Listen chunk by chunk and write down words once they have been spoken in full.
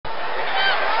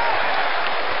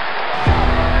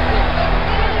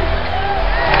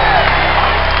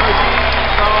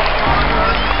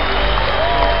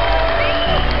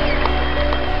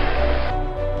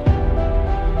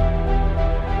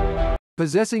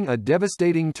Possessing a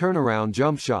devastating turnaround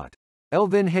jump shot,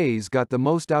 Elvin Hayes got the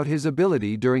most out his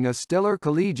ability during a stellar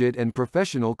collegiate and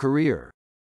professional career.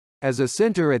 As a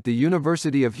center at the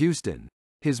University of Houston,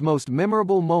 his most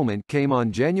memorable moment came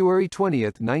on January 20,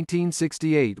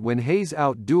 1968 when Hayes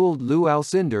out-dueled Lou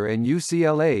Alcindor and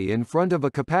UCLA in front of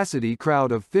a capacity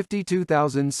crowd of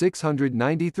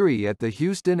 52,693 at the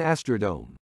Houston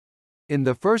Astrodome. In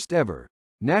the first ever,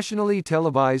 nationally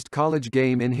televised college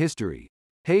game in history,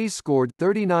 Hayes scored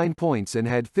 39 points and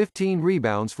had 15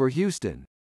 rebounds for Houston,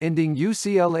 ending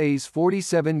UCLA's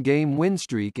 47-game win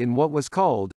streak in what was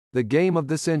called the Game of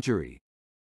the Century.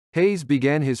 Hayes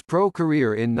began his pro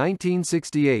career in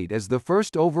 1968 as the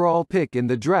first overall pick in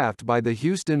the draft by the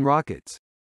Houston Rockets.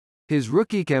 His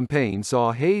rookie campaign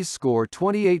saw Hayes score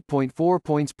 28.4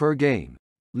 points per game,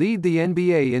 lead the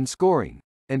NBA in scoring,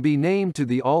 and be named to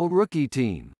the All-Rookie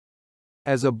team.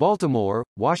 As a Baltimore,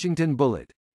 Washington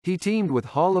Bullet, he teamed with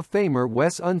Hall of Famer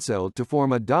Wes Unseld to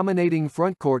form a dominating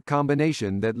frontcourt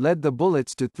combination that led the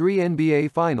Bullets to 3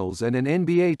 NBA Finals and an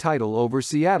NBA title over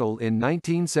Seattle in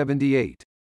 1978.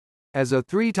 As a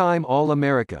 3-time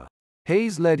All-America,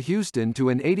 Hayes led Houston to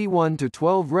an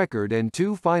 81-12 record and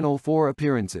 2 Final Four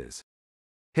appearances.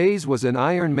 Hayes was an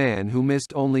Iron Man who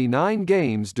missed only 9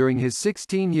 games during his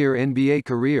 16-year NBA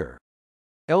career.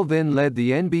 Elvin led the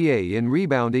NBA in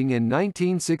rebounding in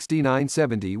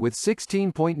 1969-70 with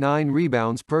 16.9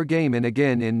 rebounds per game and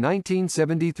again in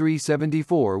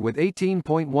 1973-74 with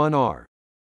 18.1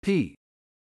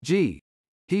 r.p.g.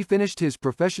 He finished his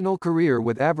professional career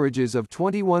with averages of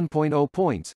 21.0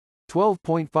 points,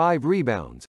 12.5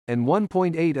 rebounds, and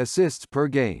 1.8 assists per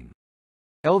game.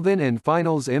 Elvin and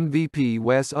Finals MVP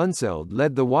Wes Unseld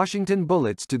led the Washington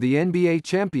Bullets to the NBA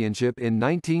championship in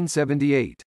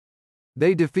 1978.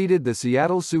 They defeated the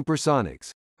Seattle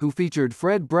Supersonics, who featured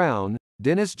Fred Brown,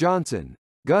 Dennis Johnson,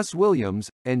 Gus Williams,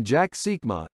 and Jack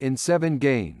Sikma, in 7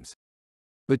 games.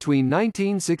 Between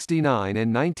 1969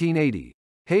 and 1980,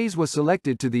 Hayes was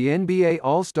selected to the NBA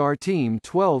All-Star Team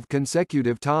 12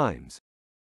 consecutive times.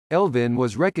 Elvin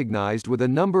was recognized with a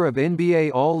number of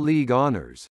NBA All-League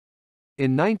honors.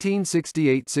 In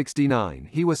 1968-69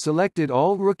 he was selected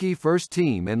All-Rookie First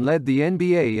Team and led the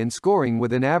NBA in scoring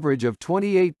with an average of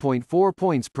 28.4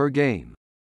 points per game.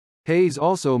 Hayes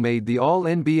also made the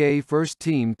All-NBA First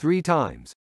Team 3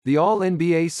 times, the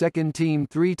All-NBA Second Team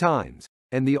 3 times,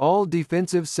 and the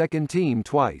All-Defensive Second Team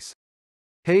twice.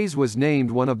 Hayes was named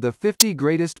one of the 50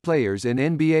 greatest players in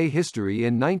NBA history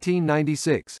in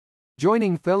 1996,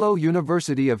 joining fellow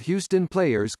University of Houston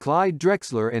players Clyde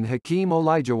Drexler and Hakeem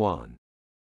Olajuwon.